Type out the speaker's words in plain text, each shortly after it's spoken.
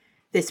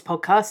This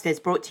podcast is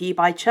brought to you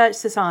by Church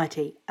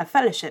Society, a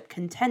fellowship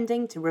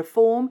contending to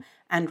reform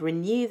and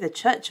renew the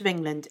Church of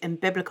England in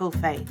biblical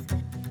faith.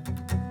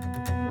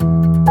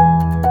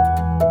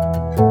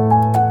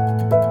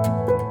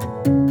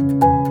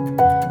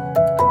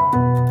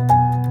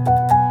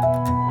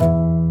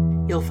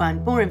 You'll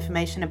find more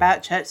information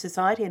about Church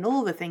Society and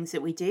all the things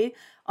that we do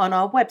on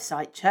our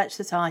website,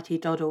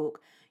 churchsociety.org.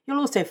 You'll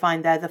also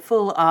find there the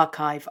full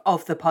archive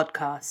of the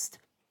podcast.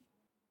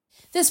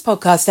 This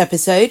podcast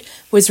episode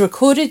was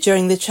recorded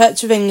during the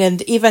Church of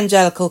England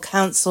Evangelical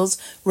Council's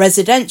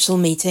residential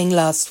meeting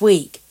last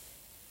week.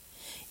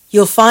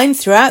 You'll find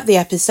throughout the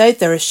episode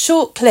there are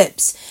short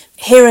clips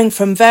hearing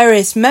from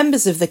various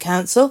members of the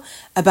council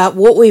about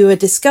what we were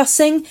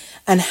discussing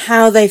and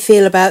how they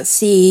feel about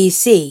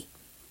CEC.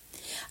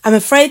 I'm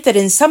afraid that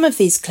in some of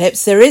these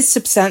clips there is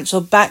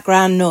substantial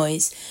background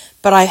noise,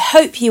 but I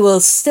hope you will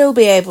still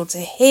be able to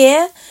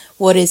hear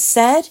what is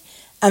said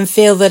and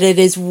feel that it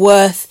is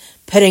worth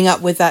putting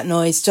up with that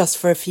noise just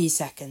for a few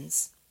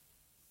seconds.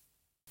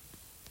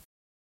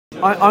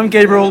 I'm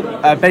Gabriel,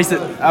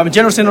 I'm a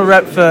General Synod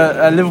rep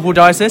for Liverpool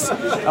Diocese.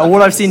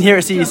 What I've seen here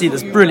at CEC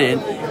that's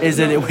brilliant is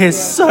that we're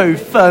so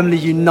firmly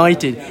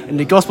united in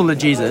the gospel of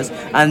Jesus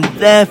and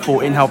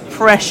therefore in how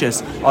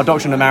precious our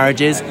doctrine of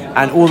marriage is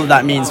and all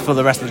that means for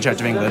the rest of the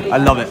Church of England. I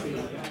love it.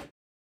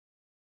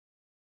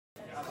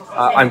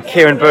 I'm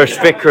Kieran Bush,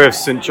 Vicar of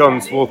St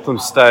John's,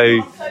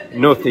 Walthamstow,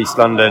 North East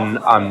London.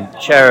 I'm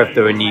chair of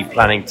the Renew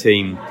planning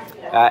team.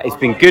 It's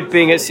been good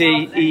being at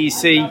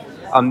CEC.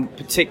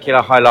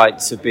 Particular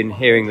highlights have been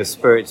hearing the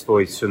Spirit's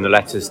voice from the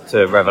letters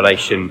to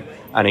Revelation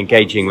and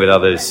engaging with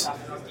others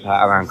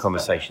around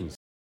conversations.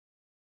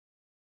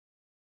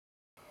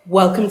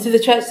 Welcome to the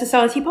Church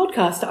Society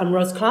podcast. I'm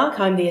Ros Clark.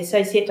 I'm the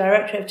Associate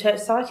Director of Church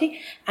Society,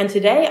 and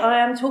today I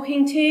am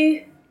talking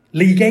to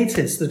Lee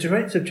Gatiss, the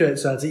Director of Church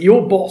Society.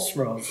 Your boss,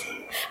 Ros.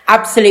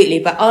 Absolutely,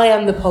 but I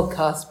am the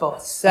podcast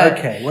boss. So,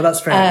 okay, well, that's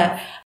fair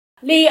enough.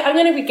 Lee, I'm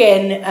going to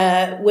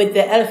begin with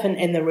the elephant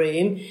in the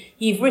room.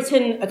 You've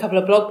written a couple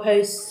of blog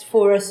posts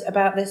for us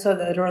about this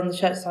that are on the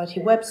Church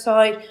Society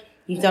website.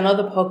 You've done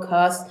other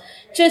podcasts.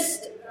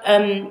 Just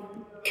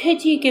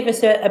could you give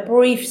us a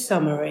brief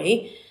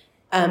summary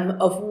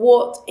of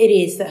what it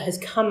is that has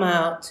come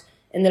out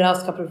in the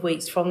last couple of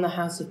weeks from the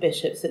House of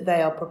Bishops that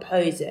they are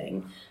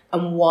proposing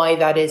and why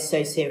that is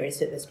so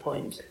serious at this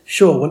point?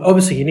 Sure. Well,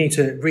 obviously you need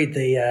to read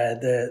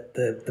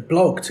the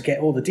blog to get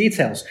all the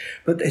details.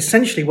 But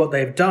essentially what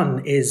they've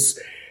done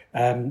is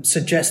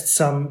suggest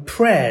some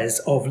prayers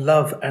of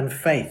love and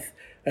faith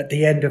at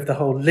the end of the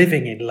whole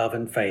living in love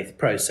and faith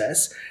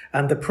process.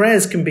 And the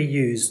prayers can be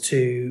used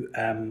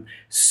to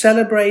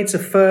celebrate,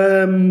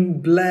 affirm,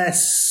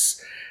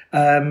 bless,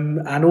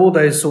 and all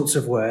those sorts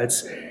of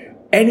words,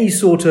 any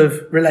sort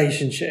of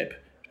relationship.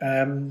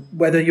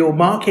 Whether you're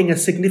marking a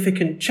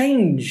significant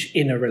change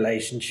in a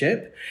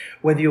relationship,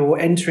 whether you're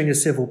entering a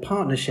civil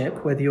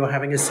partnership, whether you're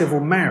having a civil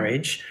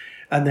marriage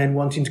and then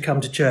wanting to come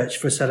to church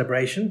for a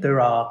celebration. There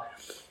are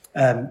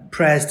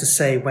prayers to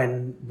say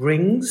when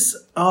rings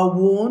are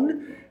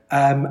worn,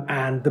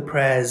 and the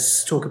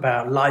prayers talk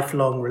about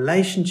lifelong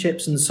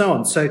relationships and so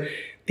on. So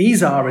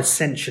these are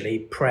essentially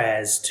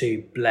prayers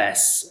to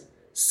bless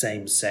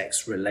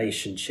same-sex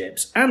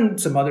relationships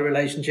and some other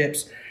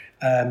relationships.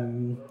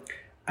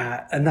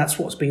 And that's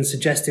what's being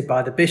suggested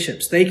by the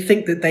bishops. They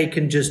think that they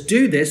can just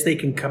do this. They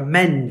can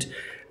commend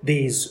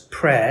these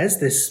prayers,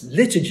 this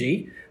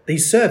liturgy,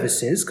 these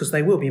services, because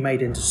they will be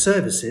made into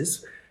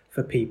services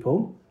for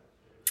people,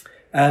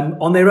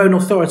 on their own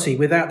authority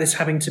without this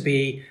having to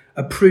be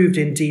approved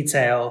in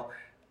detail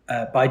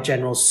by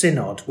General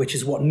Synod, which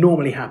is what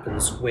normally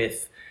happens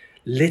with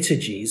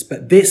liturgies.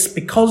 But this,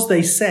 because they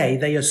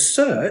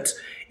assert,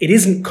 it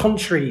isn't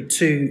contrary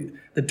to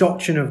the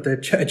doctrine of the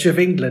Church of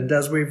England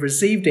as we've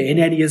received it in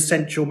any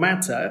essential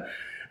matter.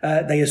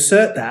 They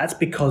assert that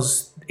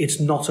because it's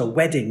not a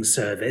wedding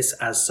service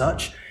as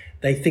such.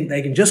 They think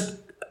they can just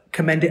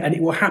commend it and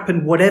it will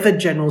happen whatever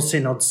General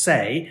Synod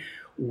say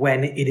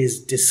when it is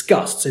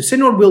discussed. So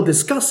Synod will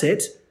discuss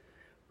it,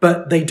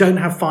 but they don't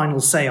have final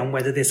say on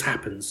whether this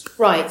happens.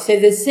 Right, so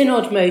the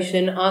Synod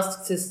motion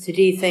asks us to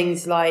do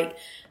things like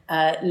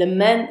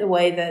lament the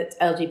way that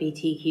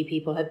LGBTQ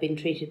people have been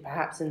treated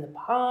perhaps in the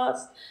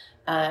past,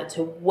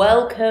 to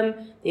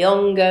welcome the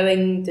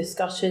ongoing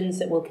discussions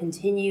that will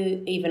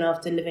continue even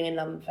after Living in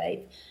Love and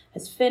Faith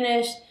has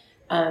finished,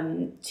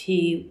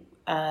 to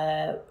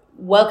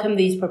welcome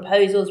these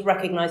proposals,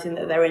 recognising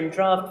that they're in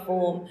draft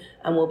form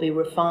and will be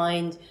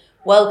refined,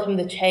 welcome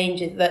the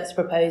changes that's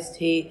proposed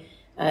to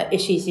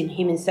issues in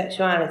human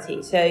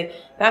sexuality. So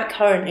that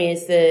currently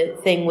is the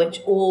thing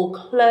which all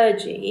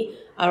clergy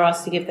are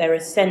asked to give their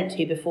assent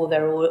to before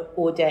they're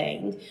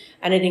ordained,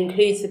 and it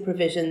includes the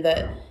provision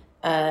that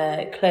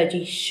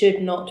clergy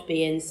should not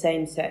be in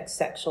same-sex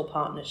sexual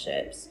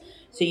partnerships.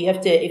 So you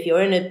have to, if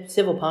you're in a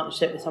civil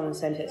partnership with someone of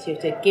the same sex, you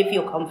have to give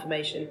your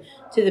confirmation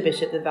to the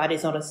bishop that that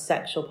is not a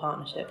sexual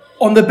partnership.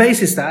 On the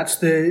basis that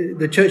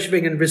the Church of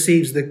England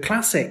receives the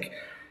classic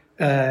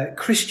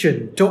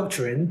Christian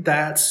doctrine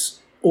that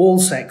all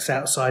sex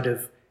outside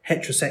of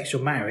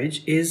heterosexual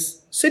marriage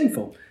is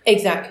sinful.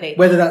 Exactly.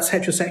 Whether that's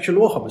heterosexual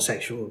or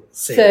homosexual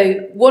sin. So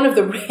one of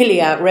the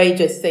really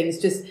outrageous things,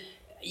 just,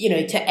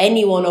 to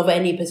anyone of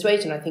any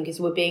persuasion, I think, is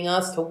we're being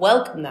asked to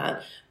welcome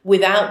that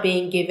without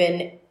being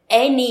given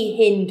any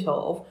hint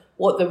of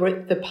what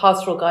the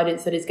pastoral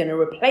guidance that is going to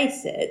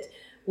replace it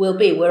will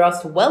be. We're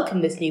asked to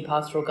welcome this new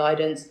pastoral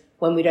guidance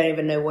when we don't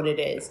even know what it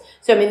is.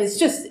 So, that's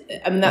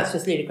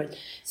just ludicrous.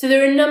 So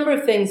there are a number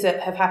of things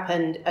that have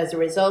happened as a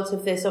result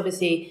of this.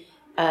 Obviously,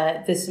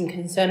 there's some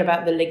concern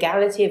about the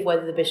legality of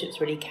whether the bishops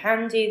really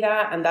can do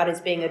that, and that is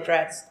being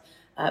addressed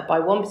by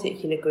one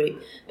particular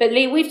group. But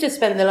Lee, we've just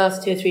spent the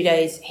last 2 or 3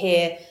 days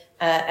here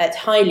at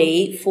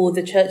Highley for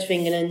the Church of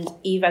England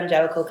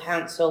Evangelical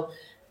Council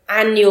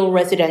annual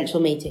residential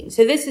meeting.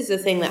 So this is a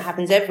thing that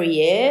happens every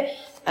year,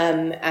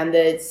 and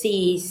the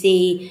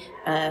CEC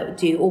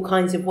do all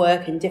kinds of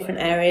work in different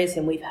areas,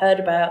 and we've heard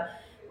about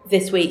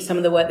this week some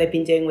of the work they've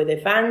been doing with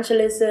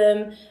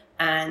evangelism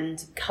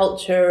and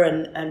culture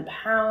and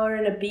power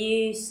and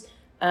abuse.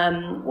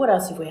 What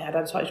else have we had?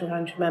 I'm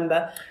trying to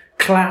remember.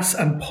 Class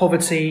and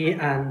poverty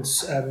and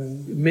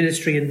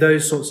ministry in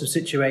those sorts of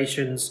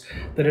situations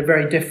that are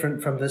very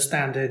different from the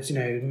standard,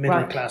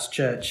 middle class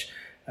church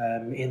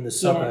in the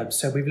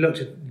suburbs. Yeah. So we've looked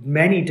at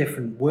many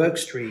different work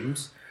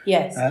streams.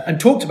 Yes. And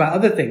talked about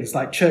other things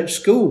like church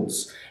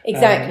schools.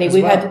 Exactly.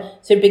 We've had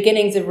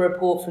beginnings of a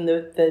report from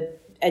the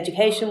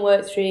education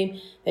work stream.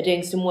 They're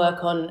doing some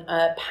work on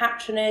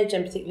patronage,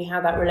 and particularly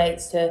how that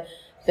relates to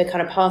the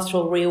kind of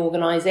pastoral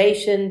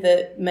reorganisation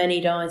that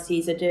many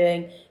dioceses are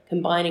doing,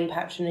 combining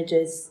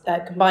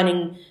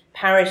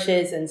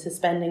parishes and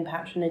suspending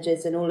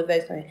patronages and all of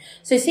those things.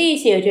 So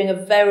CEC are doing a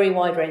very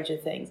wide range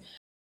of things.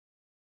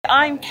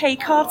 I'm Kay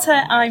Carter.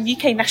 I'm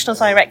UK National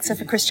Director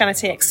for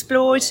Christianity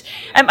Explored.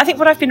 I think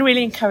what I've been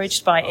really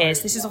encouraged by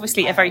is this is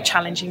obviously a very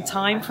challenging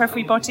time for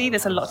everybody.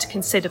 There's a lot to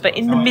consider, but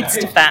in the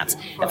midst of that,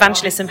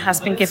 evangelism has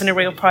been given a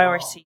real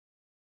priority.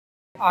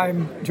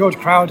 I'm George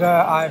Crowder.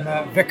 I'm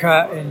a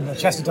vicar in the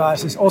Chester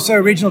Diocese, also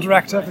a regional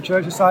director for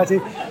Church Society.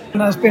 And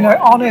there's been an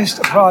honest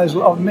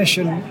appraisal of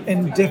mission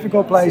in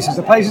difficult places,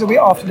 the places that we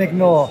often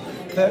ignore.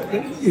 The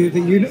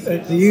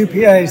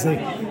UPAs,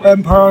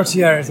 the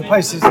priority areas, the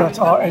places that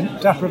are in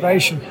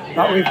deprivation,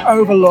 that we've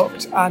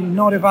overlooked and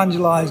not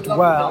evangelised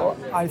well.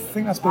 I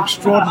think that's been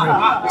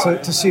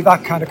extraordinary to see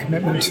that kind of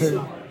commitment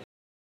too.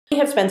 We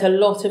have spent a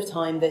lot of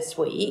time this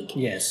week,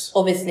 yes,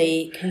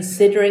 obviously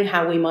considering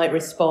how we might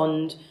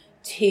respond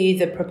to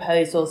the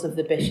proposals of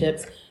the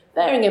bishops,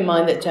 bearing in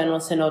mind that General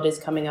Synod is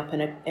coming up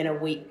in a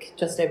week,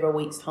 just over a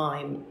week's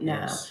time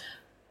now. Yes.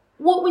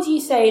 What would you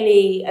say,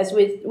 Lee, as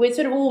we're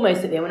sort of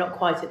almost at the end, we're not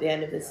quite at the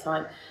end of this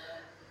time,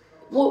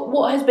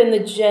 what has been the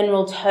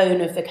general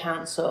tone of the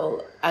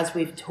council as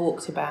we've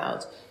talked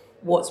about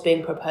what's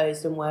being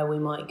proposed and where we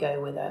might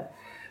go with it?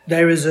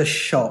 There is a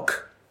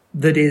shock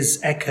that is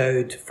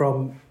echoed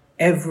from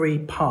every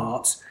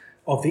part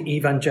of the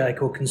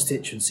evangelical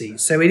constituency.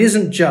 So it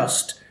isn't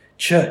just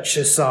Church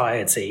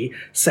Society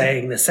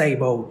saying the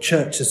same old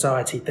Church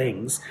Society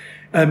things.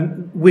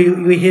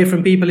 We hear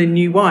from people in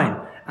New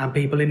Wine, and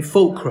people in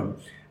Fulcrum,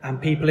 and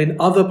people in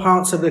other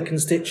parts of the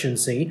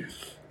constituency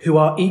who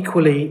are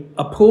equally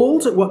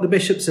appalled at what the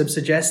bishops have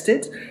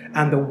suggested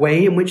and the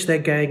way in which they're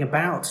going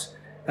about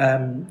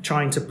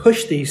trying to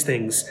push these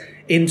things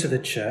into the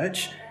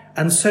church.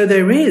 And so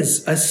there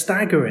is a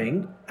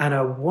staggering and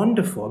a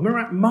wonderful,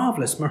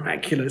 marvellous,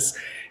 miraculous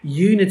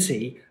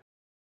unity.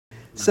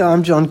 So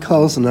I'm John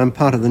Colson, I'm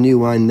part of the New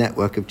Wine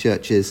network of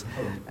churches.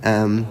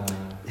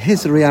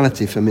 Here's the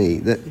reality for me,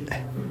 that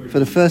for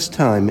the first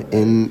time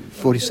in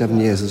 47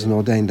 years as an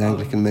ordained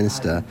Anglican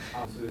minister,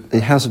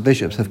 the House of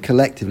Bishops have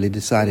collectively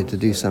decided to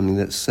do something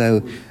that's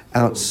so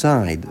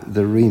outside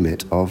the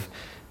remit of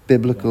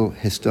biblical,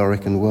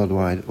 historic and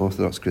worldwide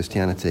Orthodox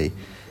Christianity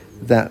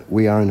that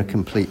we are in a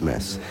complete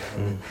mess.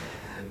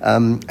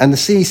 And the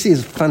CEC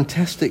is a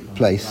fantastic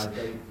place,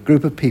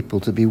 group of people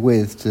to be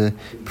with, to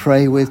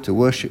pray with, to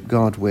worship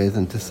God with,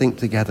 and to think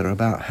together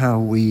about how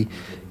we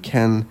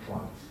can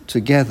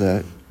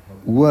together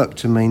work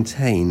to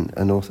maintain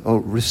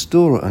or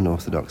restore an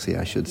orthodoxy,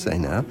 I should say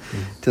now,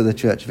 to the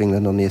Church of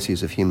England on the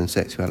issues of human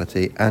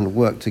sexuality, and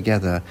work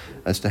together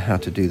as to how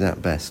to do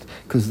that best.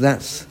 Because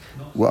that's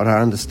what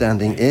our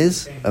understanding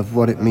is of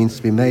what it means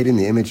to be made in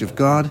the image of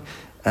God,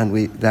 and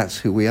that's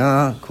who we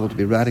are, called to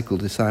be radical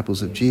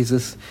disciples of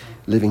Jesus,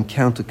 living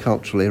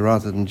counterculturally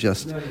rather than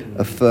just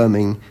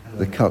affirming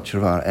the culture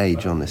of our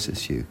age on this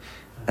issue.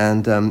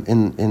 And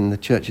in the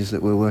churches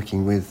that we're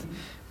working with,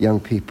 young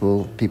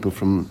people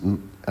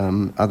from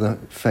other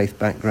faith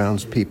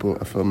backgrounds, people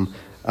from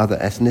other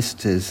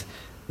ethnicities,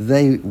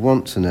 they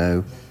want to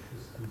know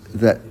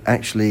that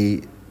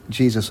actually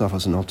Jesus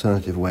offers an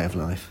alternative way of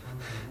life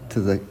to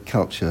the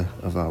culture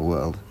of our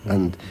world.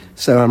 And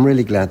so I'm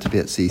really glad to be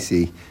at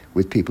CC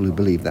with people who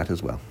believe that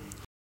as well.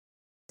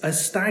 A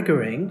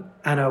staggering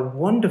and a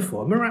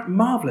wonderful,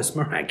 marvellous,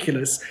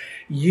 miraculous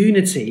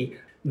unity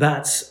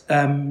that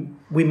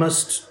we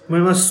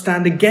must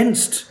stand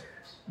against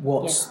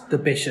what the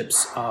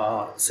bishops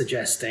are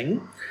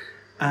suggesting.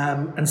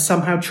 and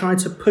somehow try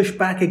to push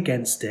back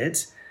against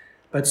it,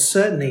 but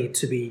certainly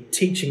to be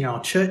teaching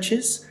our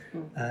churches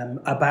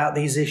about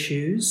these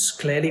issues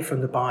clearly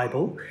from the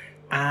Bible,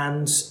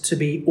 and to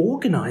be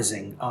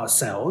organising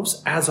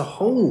ourselves as a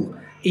whole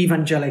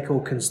evangelical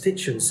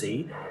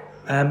constituency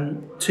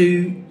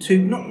to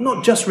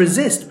not just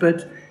resist,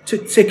 but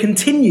to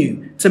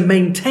continue to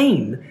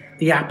maintain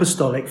the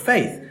apostolic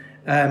faith.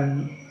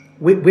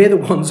 We're the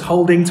ones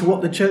holding to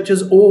what the church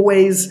has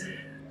always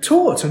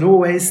taught and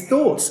always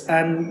thought,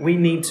 and we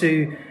need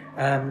to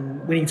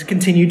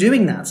continue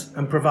doing that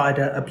and provide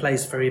a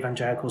place for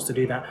evangelicals to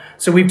do that.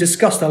 So we've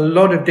discussed a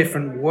lot of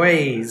different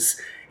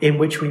ways in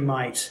which we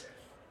might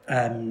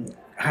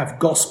have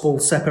gospel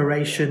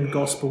separation,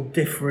 gospel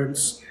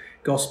difference,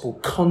 gospel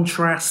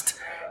contrast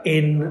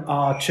in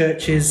our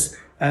churches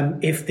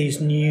if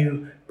these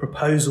new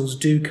proposals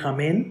do come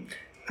in.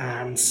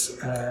 And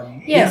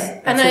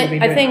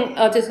I think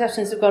our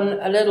discussions have gone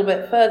a little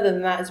bit further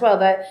than that as well.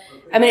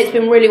 It's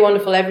been really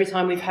wonderful every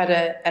time we've had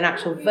an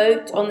actual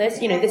vote on this.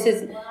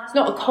 It's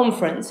not a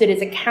conference, it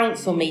is a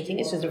council meeting.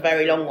 It's just a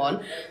very long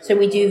one. So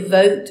we do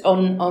vote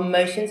on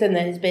motions, and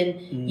there has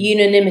been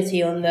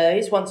unanimity on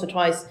those. Once or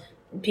twice,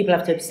 people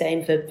have to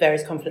abstain for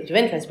various conflict of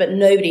interest, but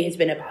nobody has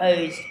been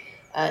opposed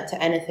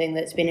to anything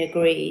that's been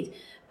agreed.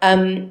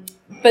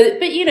 But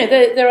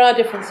there are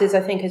differences, I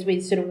think, as we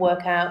sort of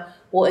work out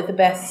what are the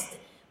best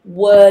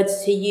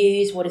words to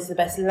use, what is the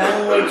best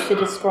language to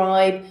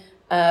describe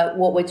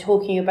what we're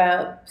talking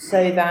about,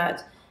 so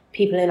that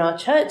people in our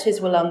churches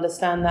will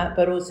understand that,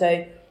 but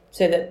also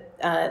so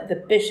that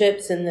the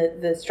bishops and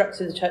the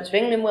structure of the Church of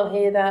England will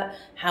hear that.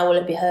 How will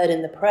it be heard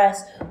in the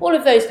press? All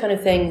of those kind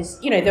of things.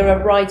 There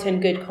are right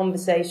and good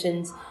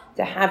conversations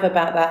to have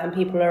about that, and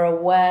people are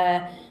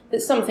aware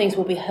that some things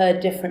will be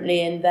heard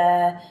differently in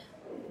their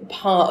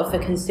part of the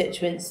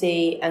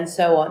constituency and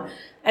so on.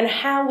 And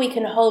how we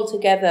can hold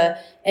together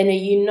in a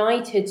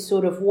united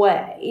sort of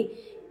way,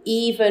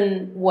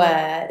 even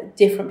where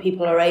different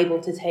people are able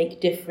to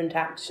take different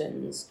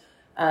actions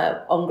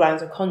on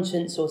grounds of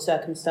conscience or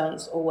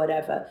circumstance or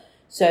whatever.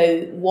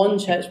 So one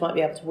church might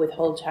be able to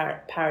withhold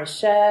parish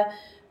share,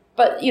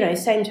 but,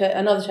 same to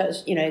another church,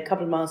 a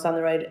couple of miles down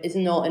the road is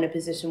not in a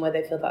position where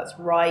they feel that's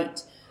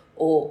right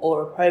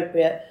or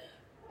appropriate.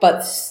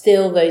 But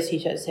still those two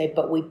churches say,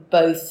 but we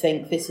both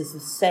think this is the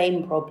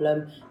same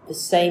problem, the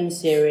same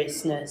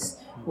seriousness.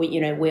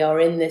 We are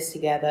in this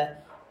together,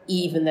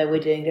 even though we're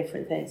doing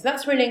different things.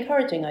 That's really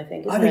encouraging, I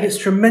think, isn't it? I think it's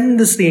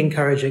tremendously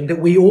encouraging that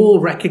we all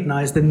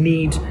recognise the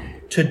need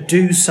to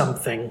do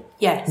something.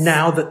 Yes.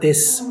 Now that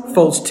this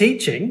false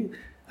teaching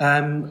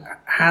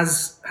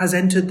has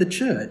entered the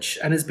church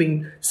and has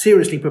been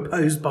seriously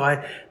proposed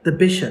by the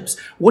bishops.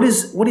 What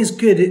is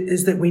good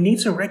is that we need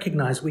to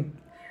recognise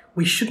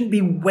we shouldn't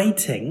be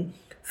waiting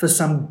for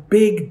some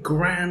big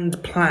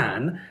grand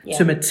plan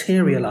to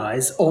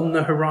materialise on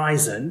the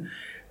horizon,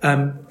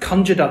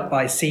 conjured up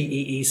by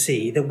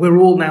CEEC, that we're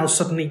all now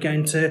suddenly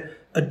going to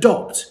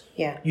adopt.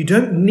 Yeah. You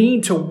don't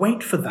need to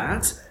wait for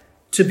that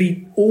to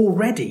be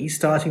already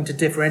starting to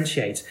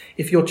differentiate.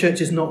 If your church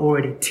is not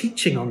already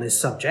teaching on this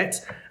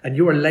subject, and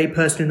you're a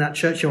layperson in that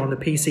church, you're on the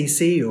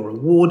PCC, you're a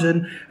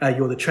warden,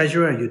 you're the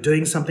treasurer, you're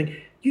doing something,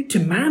 you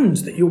demand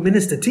that your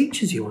minister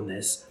teaches you on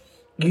this.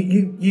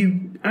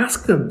 You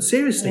ask them,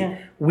 seriously,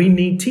 we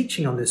need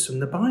teaching on this from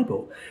the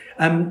Bible.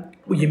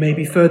 You may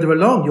be further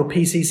along. Your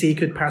PCC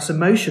could pass a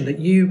motion that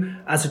you,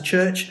 as a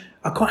church,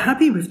 are quite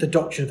happy with the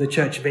doctrine of the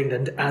Church of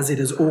England as it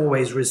has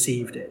always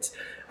received it,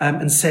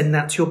 and send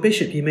that to your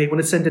bishop. You may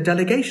want to send a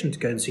delegation to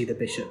go and see the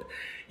bishop.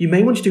 You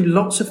may want to do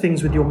lots of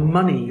things with your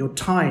money, your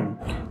time,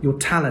 your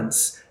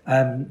talents,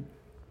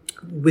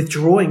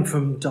 withdrawing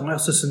from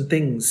diocesan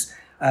things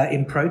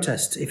in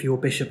protest if your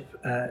bishop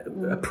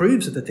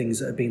approves of the things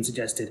that have been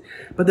suggested.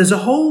 But there's a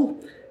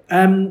whole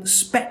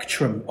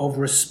spectrum of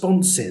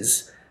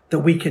responses that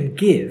we can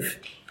give.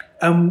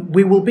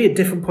 We will be at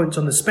different points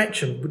on the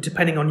spectrum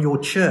depending on your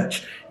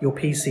church, your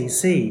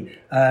PCC,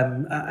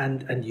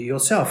 and you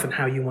yourself and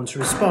how you want to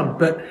respond.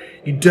 But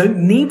you don't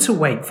need to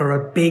wait for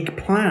a big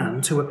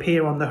plan to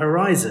appear on the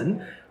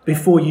horizon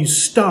before you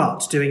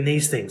start doing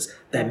these things.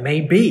 There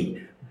may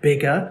be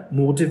bigger,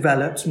 more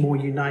developed, more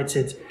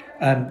united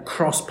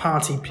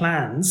cross-party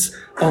plans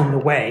on the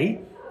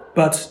way,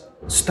 but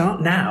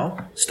start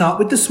now. Start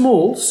with the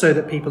small so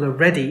that people are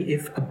ready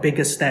if a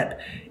bigger step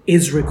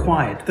is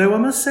required. Though I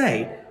must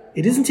say,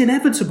 it isn't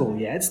inevitable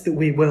yet that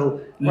we will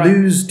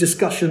lose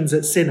discussions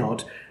at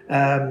Synod,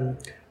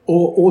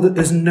 or that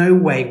there's no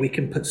way we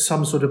can put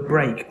some sort of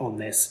break on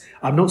this.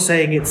 I'm not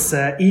saying it's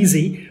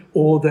easy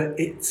or that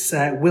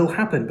it will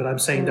happen, but I'm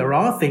saying there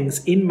are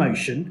things in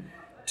motion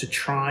to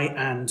try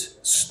and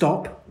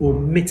stop or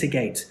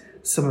mitigate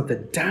some of the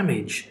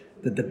damage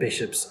that the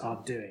bishops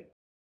are doing.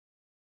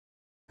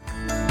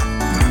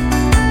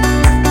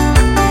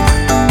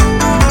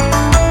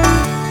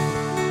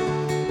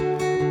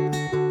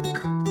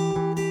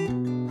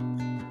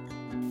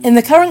 In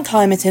the current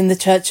climate in the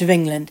Church of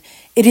England,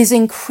 it is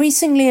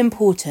increasingly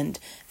important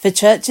for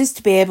churches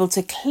to be able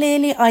to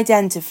clearly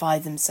identify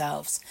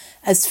themselves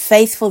as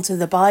faithful to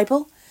the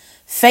Bible,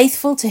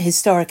 faithful to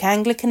historic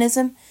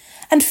Anglicanism,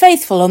 and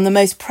faithful on the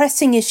most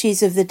pressing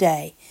issues of the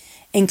day,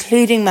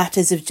 including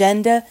matters of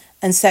gender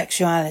and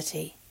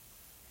sexuality.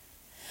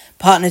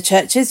 Partner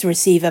churches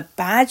receive a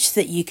badge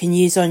that you can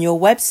use on your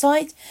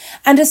website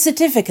and a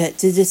certificate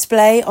to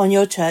display on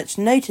your church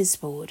notice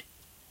board.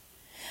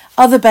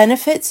 Other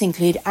benefits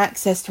include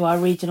access to our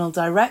regional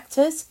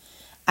directors,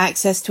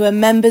 access to a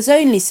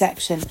members-only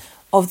section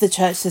of the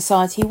Church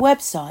Society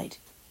website,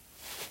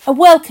 a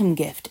welcome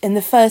gift in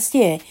the first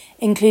year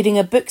including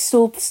a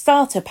bookstall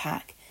starter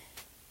pack,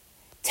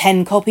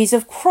 10 copies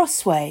of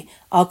Crossway,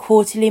 our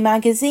quarterly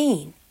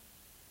magazine,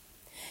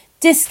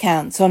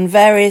 discounts on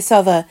various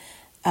other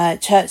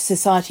Church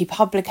Society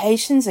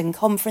publications and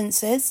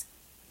conferences.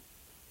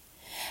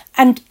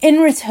 And in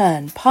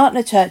return,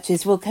 partner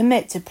churches will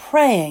commit to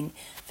praying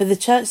for the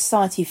Church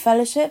Society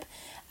Fellowship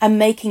and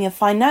making a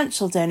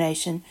financial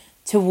donation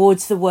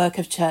towards the work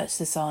of Church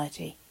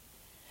Society.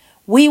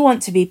 We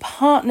want to be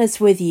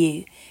partners with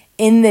you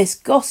in this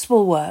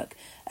gospel work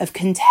of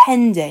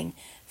contending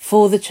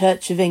for the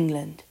Church of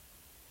England.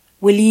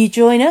 Will you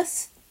join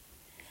us?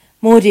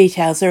 More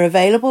details are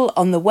available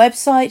on the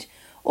website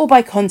or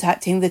by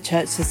contacting the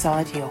Church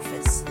Society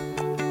office.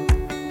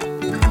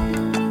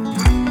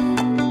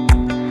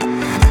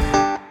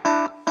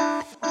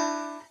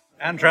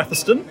 Andrew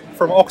Atherston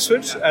from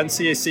Oxford, and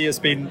CAC has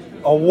been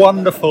a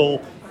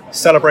wonderful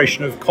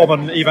celebration of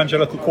common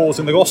evangelical cause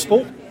in the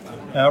gospel,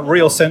 a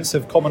real sense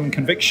of common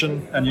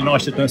conviction and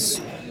unitedness,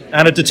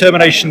 and a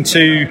determination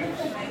to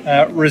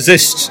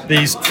resist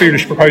these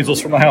foolish proposals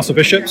from the House of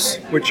Bishops,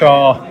 which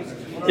are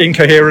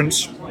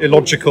incoherent,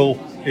 illogical,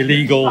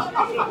 illegal,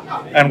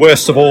 and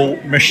worst of all,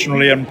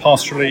 missionally and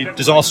pastorally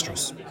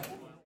disastrous.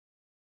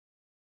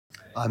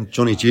 I'm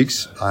Johnny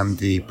Jukes. I'm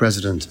the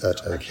president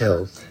at Oak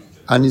Hill.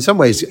 And in some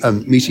ways,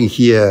 meeting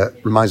here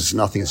reminds us that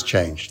nothing has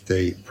changed.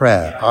 The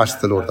prayer, ask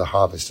the Lord of the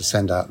harvest to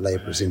send out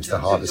labourers into the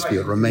harvest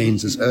field,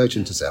 remains as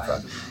urgent as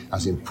ever,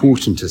 as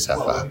important as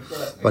ever.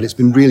 But it's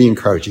been really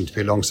encouraging to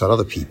be alongside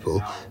other people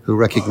who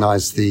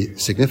recognise the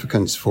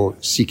significance for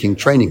seeking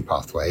training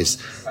pathways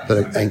that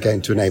are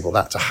going to enable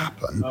that to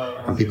happen,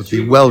 and people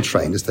to be well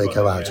trained as they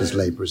go out as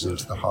labourers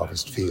into the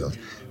harvest field.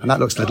 And that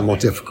looks a little more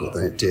difficult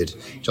than it did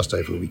just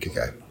over a week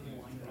ago.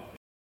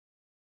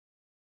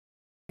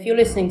 If you're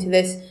listening to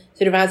this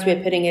sort of as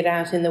we're putting it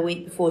out in the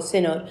week before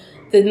Synod,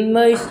 the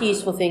most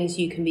useful things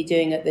you can be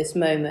doing at this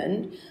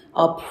moment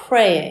are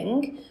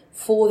praying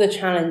for the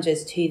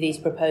challenges to these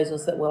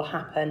proposals that will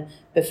happen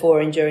before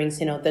and during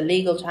Synod. The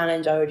legal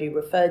challenge I already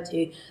referred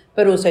to,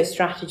 but also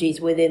strategies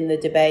within the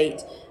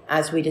debate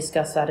as we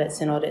discuss that at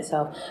Synod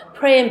itself.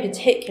 Pray in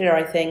particular,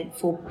 I think,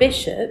 for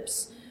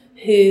bishops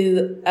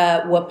who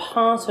were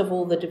part of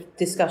all the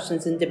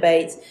discussions and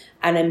debates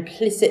and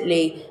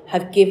implicitly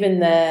have given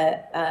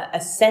their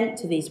assent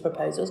to these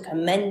proposals,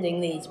 commending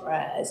these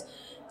prayers,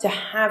 to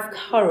have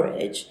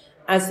courage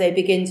as they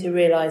begin to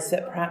realise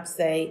that perhaps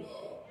they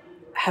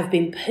have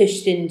been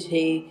pushed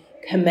into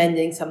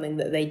commending something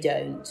that they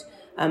don't.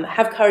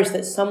 Have courage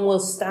that some will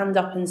stand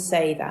up and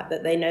say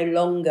that they no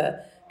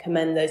longer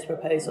commend those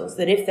proposals,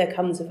 that if there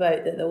comes a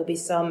vote, that there will be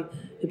some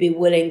who'd be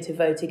willing to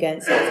vote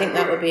against it. I think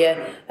that would be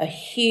a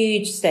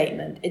huge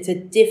statement. It's a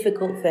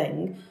difficult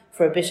thing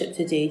for a bishop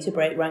to do, to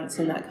break ranks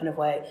in that kind of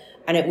way,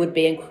 and it would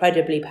be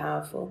incredibly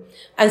powerful.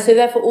 And so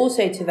therefore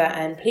also to that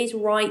end, please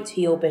write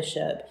to your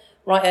bishop,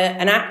 write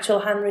an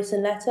actual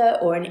handwritten letter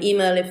or an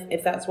email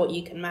if that's what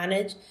you can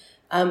manage.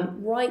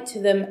 Write to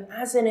them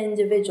as an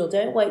individual.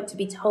 Don't wait to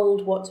be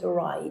told what to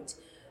write.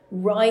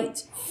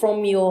 Write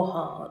from your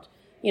heart.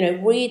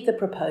 Read the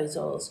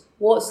proposals.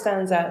 What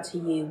stands out to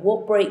you?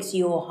 What breaks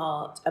your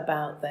heart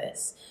about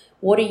this?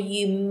 What are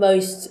you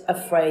most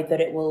afraid that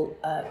it will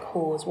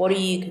cause? What are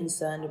you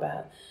concerned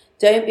about?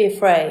 Don't be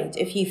afraid,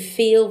 if you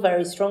feel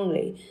very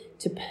strongly,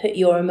 to put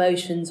your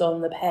emotions on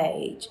the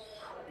page.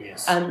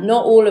 Yes.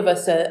 Not all of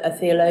us are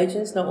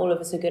theologians. Not all of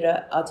us are good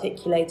at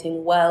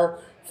articulating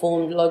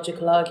well-formed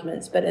logical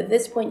arguments. But at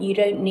this point, you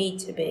don't need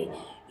to be.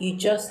 You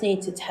just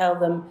need to tell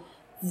them,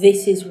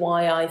 this is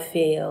why I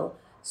feel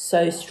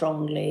so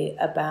strongly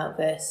about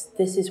this.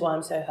 This is why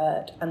I'm so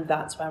hurt, and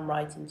that's why I'm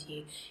writing to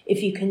you.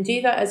 If you can do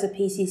that as a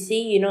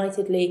PCC,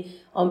 unitedly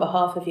on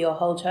behalf of your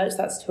whole church,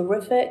 that's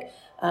terrific.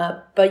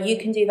 But you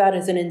can do that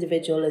as an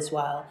individual as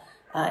well.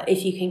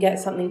 If you can get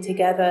something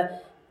together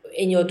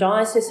in your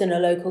diocese in a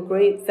local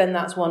group, then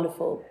that's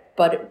wonderful.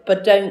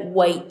 But don't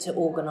wait to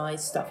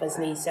organise stuff, as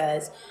Lee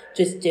says.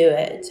 Just do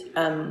it.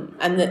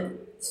 And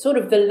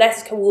the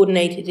less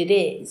coordinated it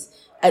is,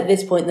 at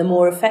this point, the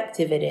more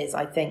effective it is,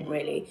 I think,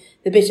 really.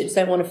 The bishops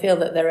don't want to feel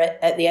that they're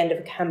at the end of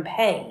a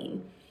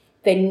campaign.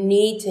 They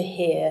need to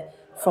hear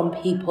from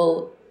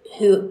people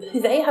who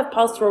they have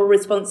pastoral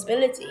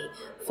responsibility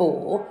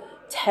for,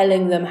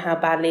 telling them how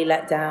badly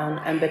let down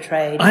and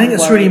betrayed. I think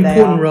that's really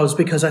important, Ros,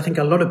 because I think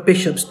a lot of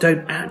bishops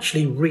don't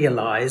actually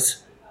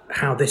realise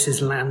how this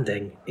is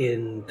landing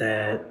in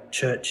their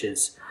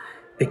churches,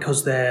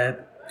 because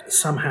they're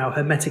somehow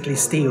hermetically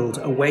sealed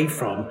away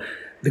from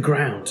the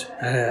ground,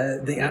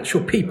 the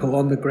actual people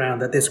on the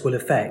ground that this will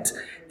affect.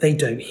 They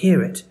don't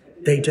hear it.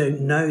 They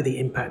don't know the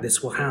impact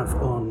this will have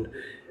on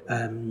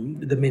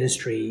the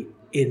ministry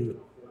in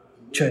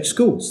church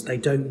schools. They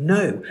don't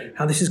know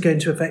how this is going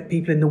to affect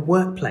people in the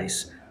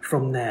workplace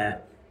from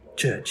their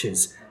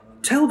churches.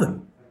 Tell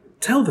them,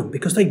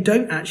 because they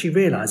don't actually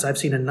realise. I've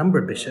seen a number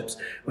of bishops,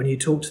 when you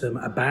talk to them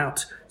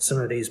about some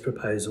of these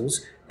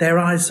proposals, their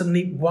eyes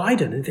suddenly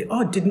widen and think,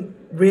 I didn't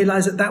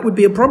realise that would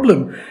be a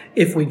problem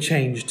if we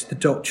changed the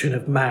doctrine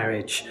of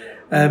marriage.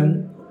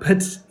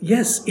 But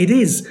yes, it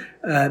is,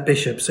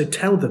 Bishop. So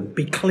tell them,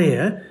 be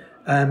clear.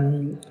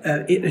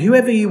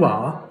 Whoever you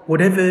are,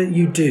 whatever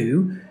you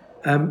do,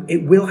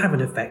 it will have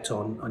an effect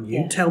on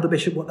you. Yeah. Tell the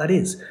bishop what that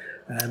is.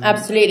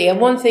 Absolutely. And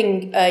one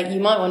thing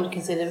you might want to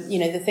consider,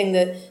 the thing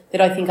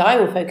that I think I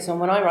will focus on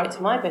when I write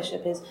to my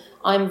bishop is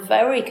I'm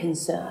very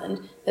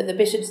concerned that the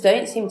bishops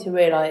don't seem to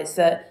realise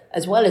that,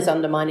 as well as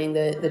undermining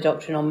the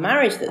doctrine on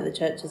marriage that the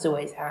church has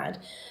always had,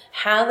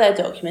 how their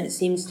document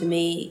seems to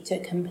me to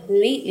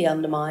completely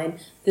undermine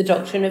the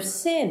doctrine of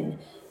sin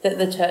that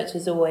the church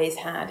has always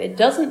had. It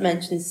doesn't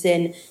mention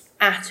sin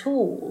at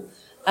all.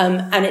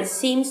 And it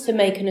seems to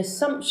make an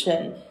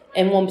assumption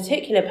in one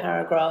particular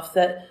paragraph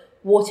that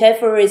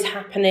whatever is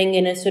happening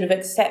in a sort of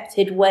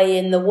accepted way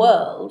in the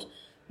world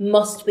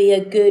must be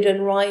a good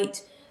and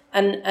right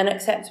and an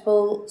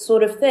acceptable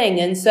sort of thing.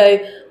 And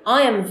so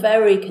I am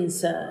very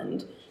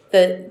concerned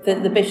that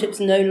the bishops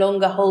no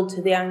longer hold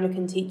to the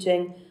Anglican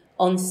teaching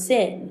on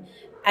sin.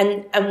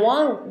 And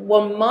while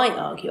one might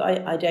argue,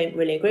 I don't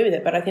really agree with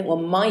it, but I think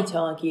one might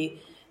argue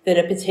that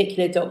a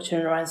particular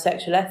doctrine around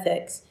sexual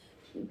ethics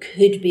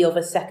could be of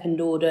a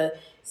second order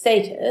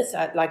status.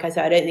 Like I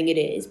said, I don't think it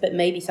is, but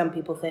maybe some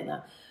people think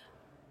that.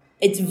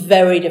 It's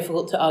very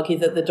difficult to argue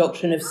that the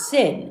doctrine of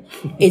sin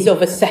is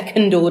of a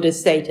second order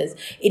status.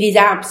 It is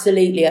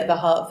absolutely at the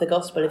heart of the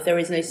gospel. If there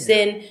is no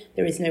sin,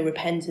 there is no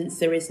repentance,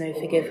 there is no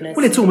forgiveness.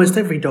 Well, it's almost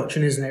every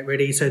doctrine, isn't it,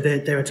 really? So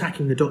they're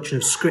attacking the doctrine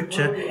of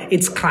Scripture,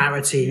 its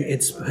clarity,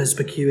 its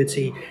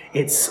perspicuity,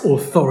 its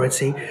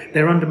authority.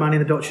 They're undermining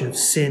the doctrine of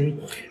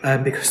sin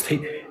because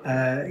they...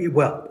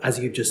 as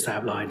you've just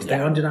outlined,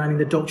 they're undermining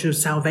the doctrine of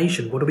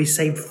salvation. What are we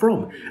saved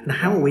from? And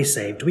how are we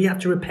saved? Do we have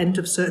to repent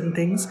of certain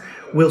things?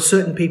 Will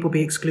certain people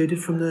be excluded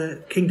from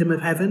the kingdom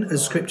of heaven,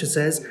 as Scripture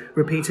says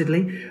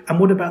repeatedly? And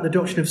what about the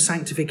doctrine of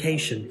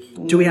sanctification?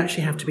 Do we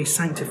actually have to be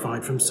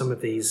sanctified from some of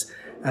these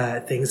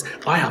things?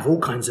 I have all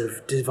kinds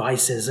of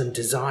devices and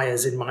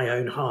desires in my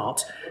own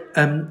heart.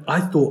 I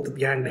thought that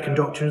the Anglican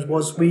doctrine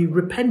was we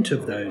repent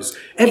of those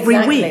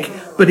every week.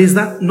 But is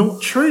that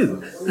not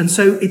true? And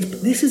so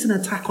this is an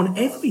attack on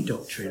every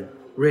doctrine,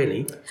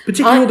 really.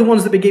 Particularly the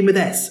ones that begin with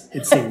S,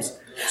 it seems.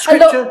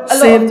 Scripture,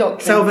 sin,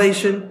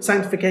 salvation,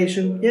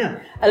 sanctification,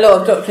 A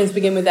lot of doctrines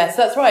begin with S,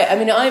 that's right. I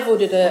mean, I've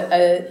ordered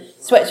a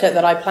sweatshirt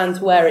that I plan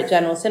to wear at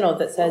General Synod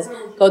that says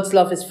God's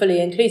love is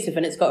fully inclusive,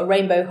 and it's got a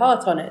rainbow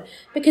heart on it.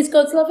 Because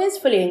God's love is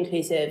fully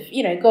inclusive.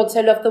 God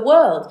so loved the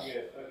world.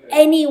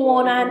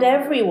 Anyone and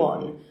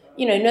everyone.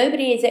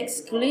 Nobody is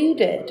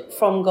excluded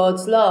from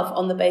God's love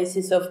on the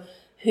basis of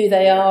who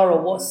they are or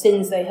what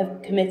sins they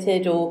have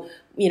committed or,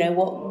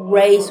 what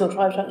race or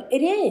tribe.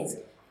 It is.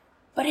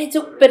 But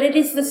it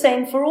is the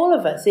same for all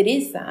of us. It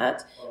is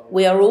that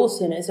we are all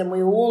sinners and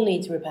we all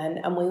need to repent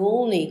and we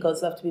all need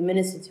God's love to be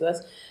ministered to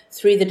us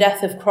through the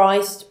death of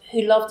Christ,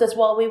 who loved us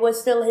while we were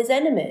still his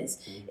enemies.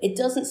 It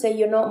doesn't say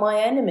you're not my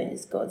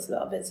enemies, God's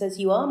love. It says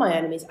you are my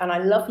enemies and I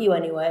love you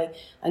anyway,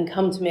 and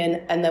come to me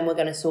and then we're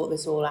going to sort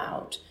this all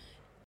out.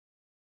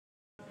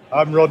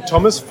 I'm Rod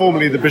Thomas,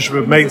 formerly the Bishop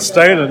of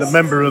Maidstone and a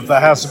member of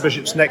the House of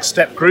Bishops Next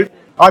Step group.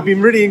 I've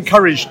been really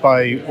encouraged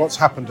by what's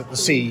happened at the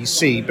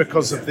CEC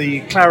because of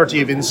the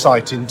clarity of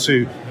insight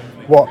into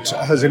what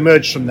has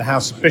emerged from the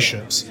House of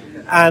Bishops,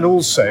 and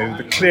also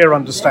the clear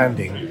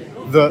understanding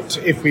that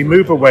if we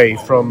move away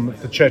from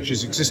the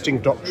Church's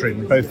existing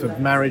doctrine, both of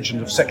marriage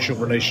and of sexual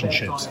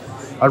relationships,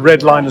 a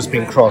red line has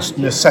been crossed,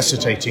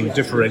 necessitating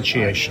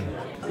differentiation.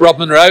 Rob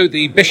Monroe,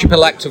 the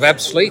Bishop-elect of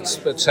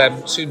Ebbsfleet, but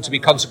soon to be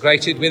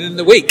consecrated within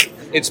the week.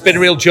 It's been a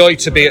real joy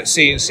to be at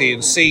C&C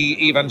and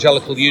see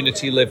evangelical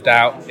unity lived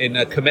out in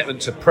a commitment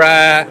to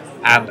prayer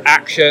and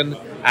action,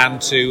 and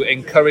to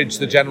encourage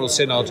the General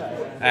Synod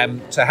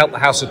to help the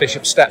House of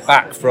Bishops step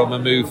back from a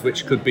move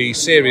which could be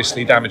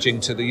seriously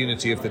damaging to the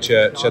unity of the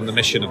Church and the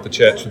mission of the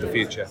Church for the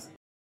future.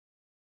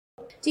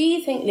 Do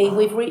you think, Lee,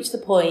 we've reached the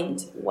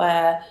point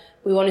where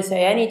we want to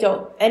say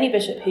any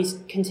bishop who's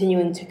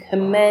continuing to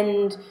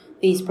commend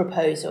these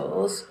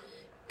proposals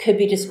could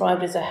be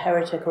described as a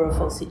heretic or a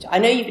false teacher? I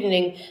know you've been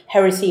doing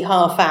heresy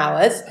half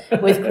hours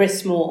with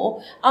Chris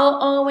Moore.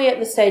 Are we at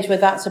the stage where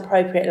that's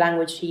appropriate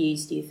language to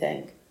use, do you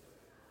think?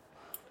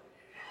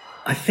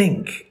 I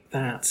think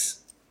that,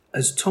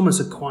 as Thomas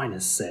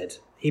Aquinas said,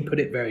 he put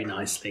it very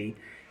nicely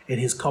in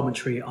his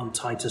commentary on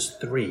Titus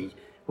 3,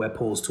 where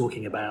Paul's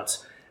talking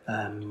about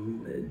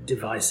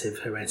divisive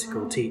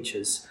heretical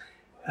teachers.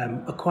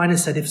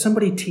 Aquinas said, if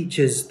somebody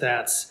teaches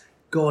that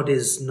God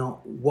is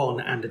not one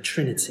and a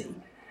trinity,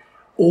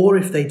 or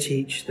if they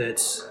teach that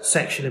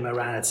sexual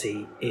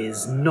immorality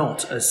is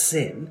not a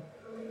sin,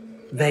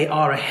 they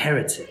are a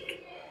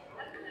heretic.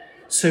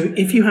 So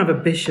if you have a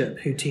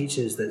bishop who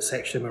teaches that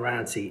sexual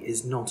immorality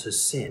is not a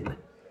sin,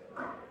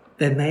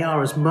 then they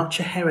are as much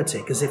a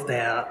heretic as if they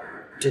are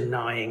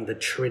denying the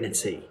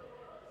Trinity.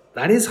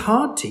 That is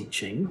hard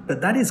teaching,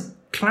 but that is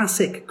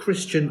classic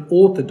Christian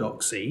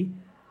orthodoxy,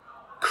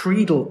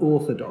 creedal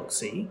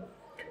orthodoxy,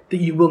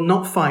 that you will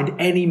not find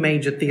any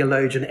major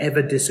theologian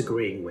ever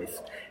disagreeing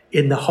with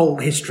in the whole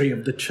history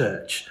of the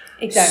church.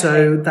 Exactly.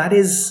 So that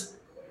is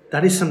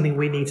something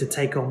we need to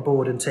take on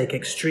board and take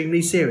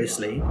extremely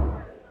seriously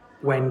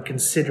when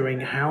considering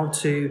how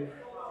to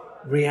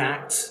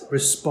react,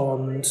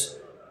 respond,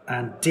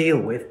 and deal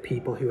with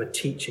people who are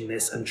teaching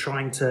this and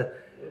trying to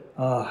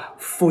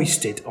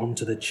foist it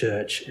onto the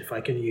church, if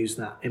I can use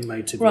that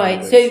emotive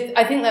language. So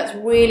I think that's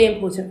really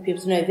important for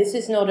people to know. This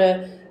is not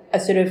a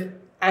sort of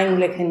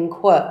Anglican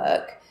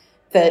quirk.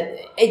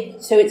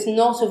 So it's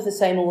not of the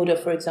same order,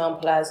 for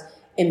example, as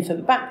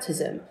infant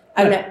baptism.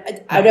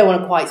 I don't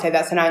want to quite say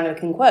that's an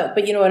Anglican quirk,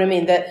 but you know what I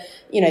mean, that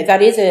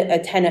is a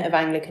tenet of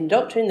Anglican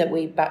doctrine, that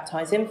we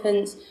baptise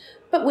infants.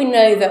 But we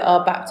know that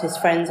our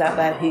Baptist friends out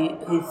there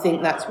who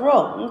think that's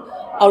wrong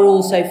are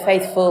also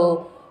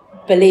faithful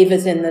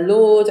believers in the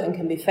Lord and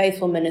can be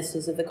faithful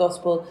ministers of the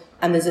gospel,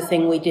 and there's a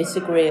thing we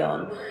disagree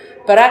on.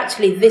 But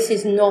actually, this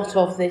is not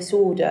of this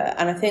order,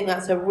 and I think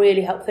that's a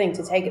really helpful thing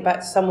to take it back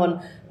to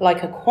someone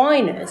like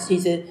Aquinas,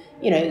 who's a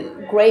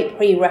great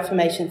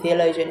pre-Reformation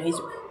theologian who's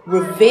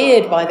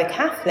revered by the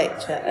Catholic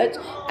Church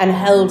and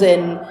held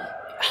in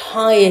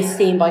high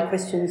esteem by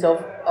Christians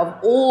of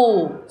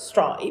all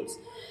stripes.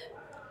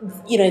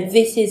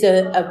 This is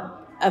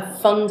a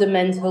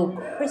fundamental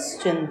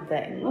Christian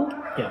thing.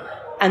 Yeah.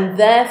 And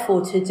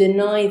therefore, to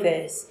deny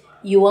this,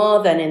 you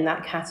are then in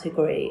that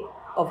category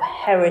of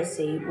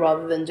heresy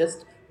rather than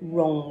just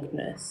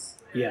wrongness.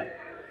 Yeah.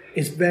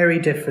 It's very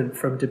different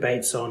from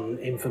debates on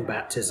infant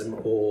baptism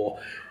or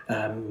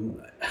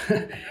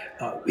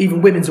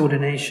even women's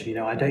ordination.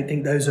 I don't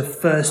think those are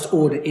first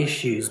order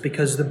issues,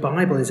 because the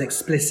Bible is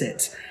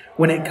explicit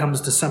when it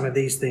comes to some of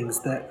these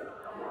things that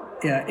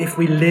if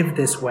we live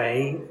this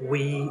way,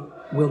 we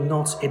will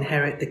not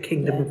inherit the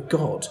kingdom of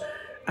God.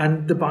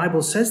 And the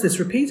Bible says this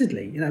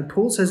repeatedly.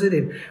 Paul says it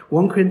in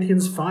 1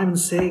 Corinthians 5 and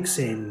 6,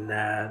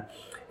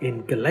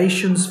 in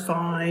Galatians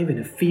 5, in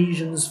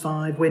Ephesians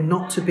 5. We're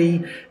not to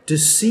be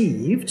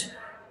deceived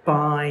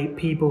by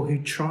people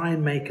who try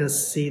and make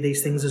us see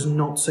these things as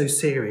not so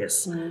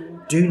serious.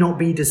 Do not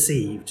be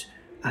deceived,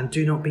 and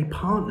do not be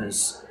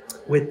partners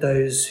with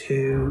those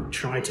who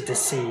try to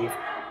deceive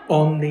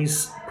on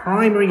these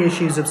primary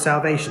issues of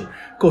salvation.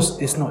 Of course,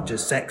 it's not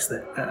just sex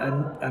that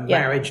a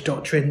marriage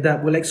doctrine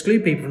that will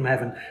exclude people from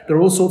heaven. There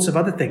are all sorts of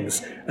other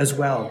things as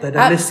well that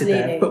are listed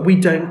there. But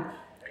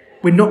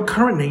we're not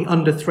currently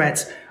under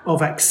threat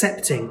of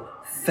accepting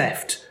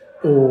theft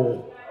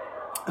or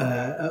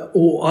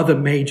other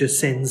major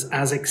sins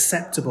as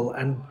acceptable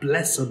and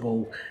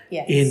blessable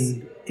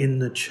in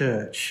the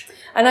church.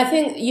 And I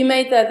think you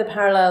made there the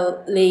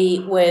parallel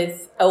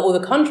with, or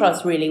the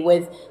contrast really,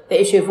 with the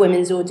issue of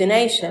women's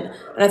ordination.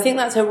 And I think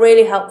that's a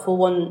really helpful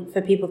one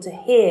for people to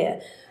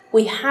hear.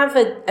 We have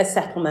a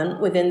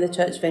settlement within the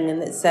Church of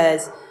England that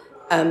says,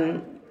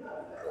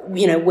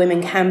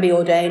 women can be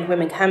ordained,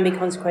 women can be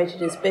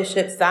consecrated as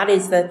bishops. That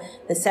is the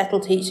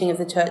settled teaching of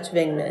the Church of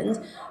England.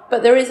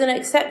 But there is an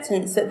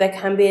acceptance that there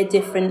can be a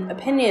different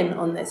opinion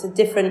on this, a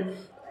different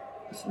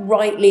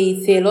rightly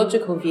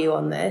theological view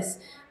on this.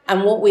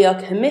 And what we are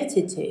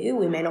committed to,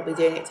 we may not be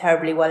doing it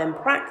terribly well in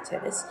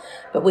practice,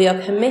 but we are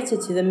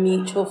committed to the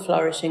mutual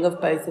flourishing of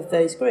both of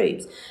those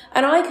groups.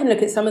 And I can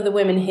look at some of the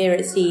women here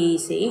at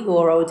CEC who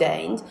are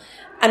ordained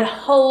and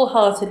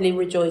wholeheartedly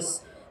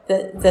rejoice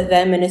that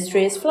their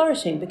ministry is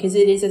flourishing, because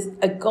it is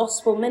a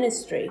gospel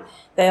ministry.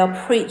 They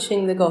are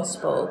preaching the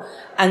gospel.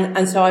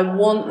 And so I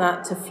want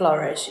that to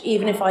flourish,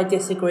 even if I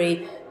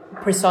disagree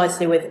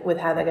precisely with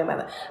how they're going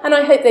about that. And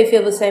I hope they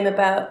feel the same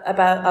about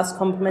us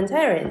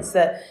complementarians,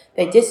 that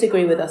they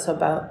disagree with us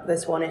about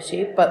this one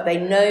issue, but they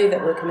know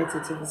that we're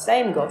committed to the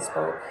same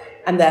gospel,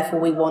 and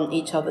therefore we want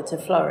each other to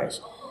flourish.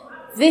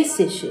 This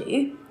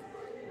issue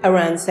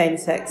around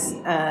same-sex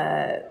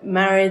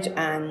marriage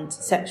and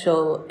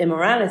sexual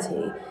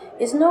immorality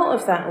is not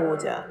of that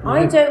order. No.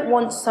 I don't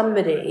want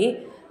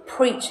somebody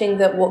preaching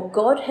that what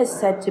God has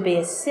said to be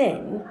a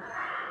sin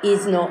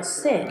is not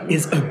sin.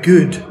 Is a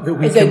good that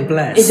we can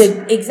bless.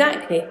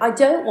 Exactly. I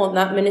don't want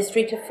that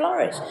ministry to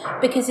flourish,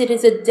 because it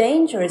is a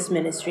dangerous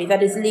ministry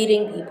that is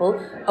leading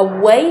people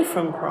away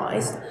from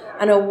Christ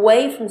and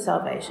away from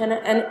salvation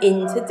and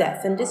into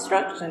death and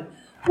destruction.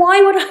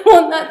 Why would I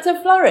want that to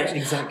flourish?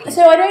 Exactly.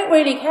 So I don't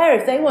really care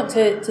if they want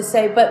to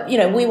say, but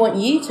we want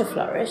you to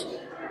flourish.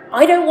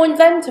 I don't want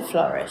them to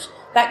flourish.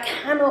 That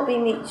cannot be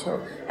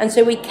mutual. And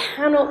so we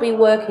cannot be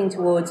working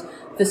towards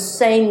the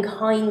same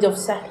kind of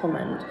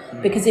settlement,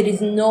 because it is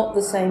not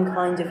the same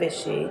kind of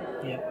issue.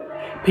 Yeah.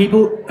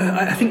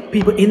 I think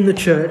people in the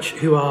church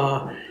who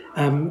are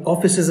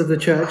officers of the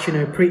church,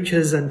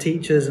 preachers and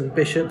teachers and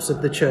bishops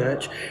of the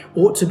church,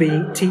 ought to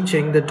be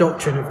teaching the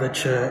doctrine of the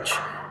church.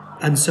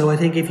 And so I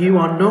think if you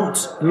are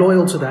not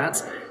loyal to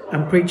that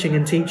and preaching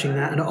and teaching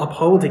that and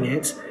upholding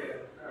it,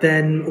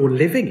 then, or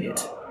living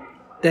it,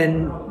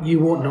 then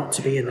you ought not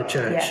to be in the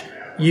church. Yeah.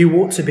 You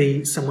ought to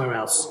be somewhere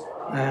else.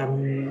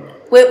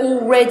 We're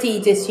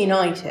already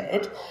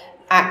disunited,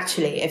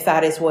 actually, if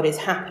that is what is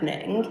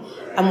happening,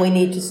 and we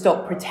need to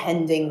stop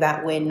pretending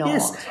that we're not.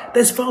 Yes,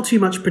 there's far too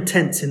much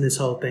pretense in this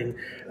whole thing.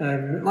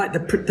 Like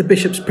the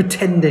bishops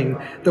pretending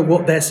that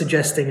what they're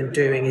suggesting and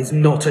doing is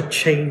not a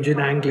change in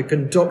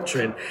Anglican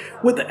doctrine.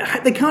 Well,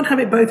 they can't have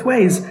it both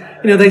ways.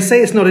 They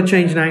say it's not a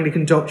change in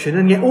Anglican doctrine,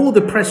 and yet all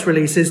the press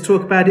releases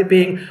talk about it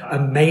being a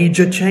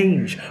major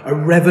change, a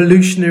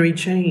revolutionary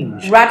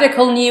change.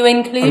 Radical new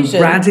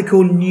inclusion. A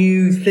radical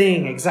new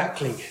thing,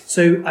 exactly.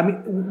 So,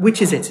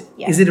 which is it?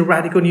 Yeah. Is it a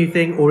radical new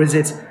thing, or is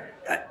it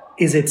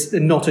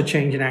not a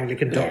change in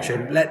Anglican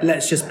doctrine? Yeah.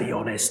 Let's just be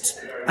honest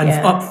and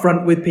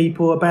upfront with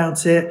people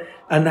about it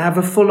and have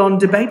a full-on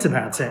debate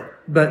about it.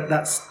 But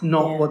that's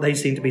not what they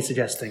seem to be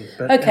suggesting.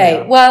 But,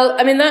 okay, well,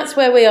 that's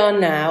where we are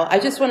now. I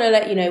just want to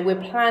let you know we're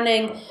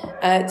planning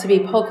to be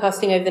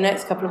podcasting over the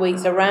next couple of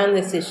weeks around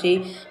this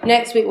issue.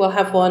 Next week we'll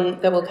have one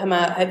that will come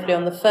out hopefully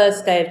on the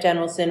first day of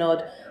General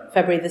Synod,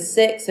 February the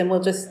 6th, and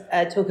we'll just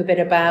talk a bit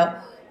about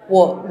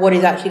what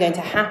is actually going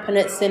to happen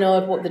at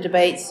Synod, what the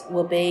debates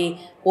will be,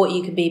 what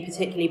you could be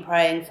particularly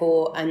praying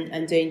for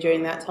and doing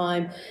during that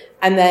time.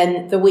 And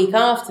then the week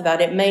after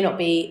that, it may not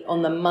be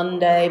on the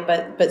Monday,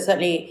 but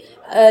certainly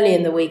early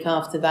in the week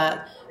after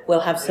that, we'll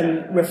have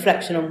some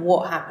reflection on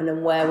what happened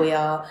and where we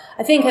are.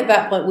 I think at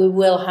that point we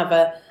will have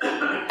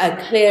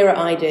a clearer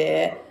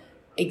idea.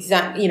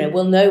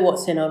 We'll know what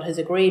Synod has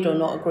agreed or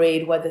not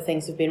agreed, whether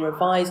things have been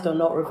revised or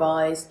not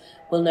revised.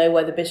 We'll know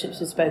whether bishops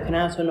have spoken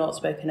out or not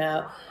spoken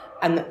out.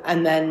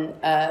 And then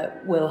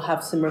we'll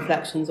have some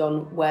reflections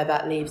on where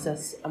that leaves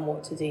us and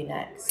what to do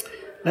next.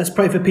 Let's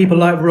pray for people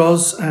like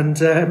Ros and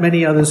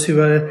many others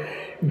who are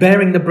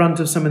bearing the brunt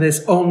of some of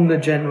this on the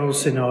General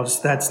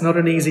Synods. That's not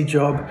an easy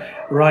job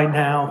right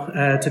now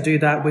to do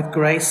that with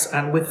grace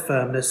and with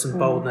firmness and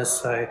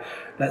boldness. So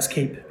let's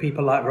keep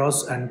people like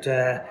Ros and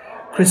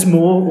Chris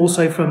Moore,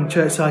 also from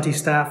Church Society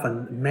staff,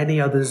 and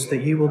many others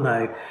that you will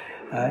know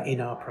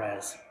in our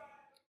prayers.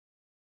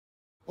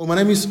 Well, my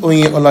name is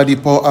Oyin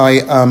Oladipo. I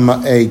am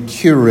a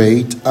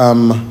curate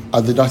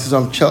at the Diocese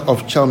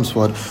of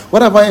Chelmsford.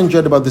 What have I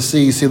enjoyed about the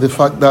CEC? The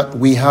fact that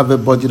we have a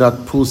body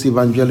that pulls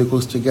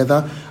evangelicals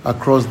together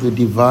across the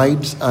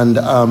divides, and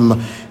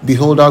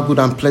behold how good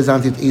and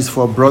pleasant it is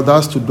for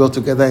brothers to dwell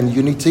together in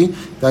unity.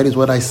 That is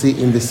what I see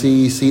in the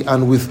CEC,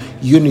 and with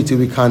unity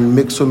we can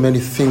make so many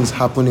things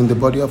happen in the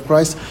body of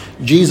Christ.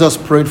 Jesus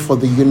prayed for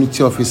the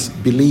unity of his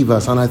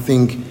believers, and I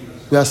think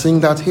we are seeing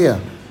that here.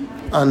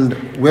 And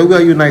where we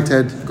are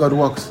united, God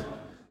works.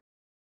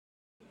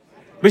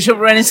 Bishop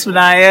Rennis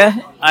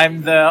Funaya,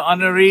 I'm the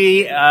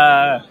honorary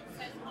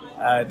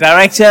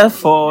director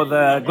for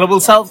the Global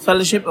South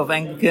Fellowship of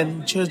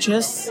Anglican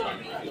Churches.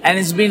 And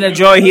it's been a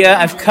joy here.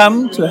 I've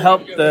come to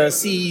help the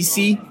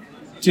CEC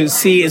to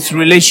see its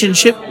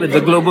relationship with the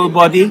global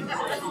body.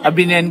 I've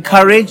been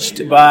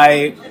encouraged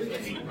by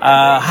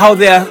how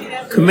they are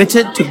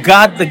committed to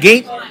guard the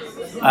gate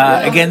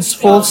against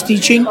false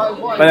teaching,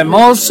 but I'm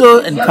also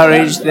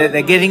encouraged that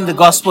they're getting the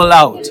gospel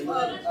out,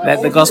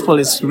 that the gospel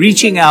is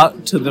reaching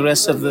out to the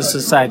rest of the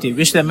society.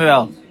 Wish them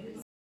well.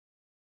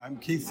 I'm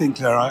Keith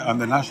Sinclair. I'm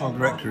the National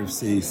Director of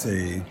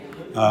CEC.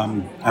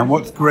 And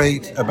what's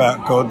great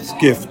about God's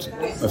gift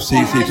of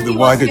CEC to the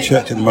wider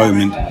church at the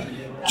moment,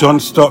 John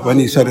Stott, when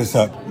he set us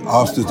up,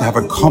 asked us to have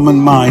a common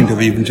mind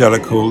of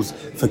evangelicals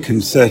for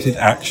concerted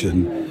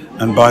action.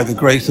 And by the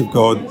grace of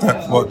God,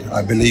 that's what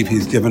I believe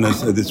he's given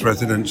us at this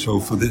residential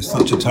for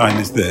such a time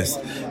as this.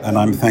 And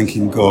I'm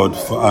thanking God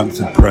for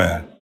answered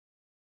prayer.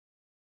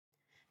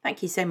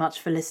 Thank you so much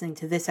for listening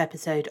to this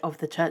episode of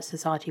the Church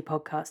Society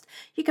podcast.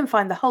 You can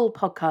find the whole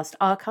podcast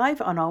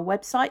archive on our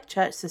website,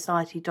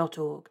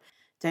 churchsociety.org.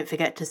 Don't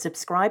forget to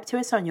subscribe to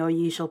us on your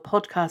usual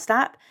podcast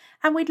app,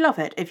 and we'd love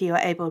it if you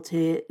are able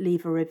to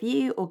leave a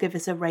review or give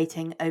us a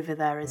rating over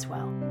there as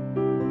well.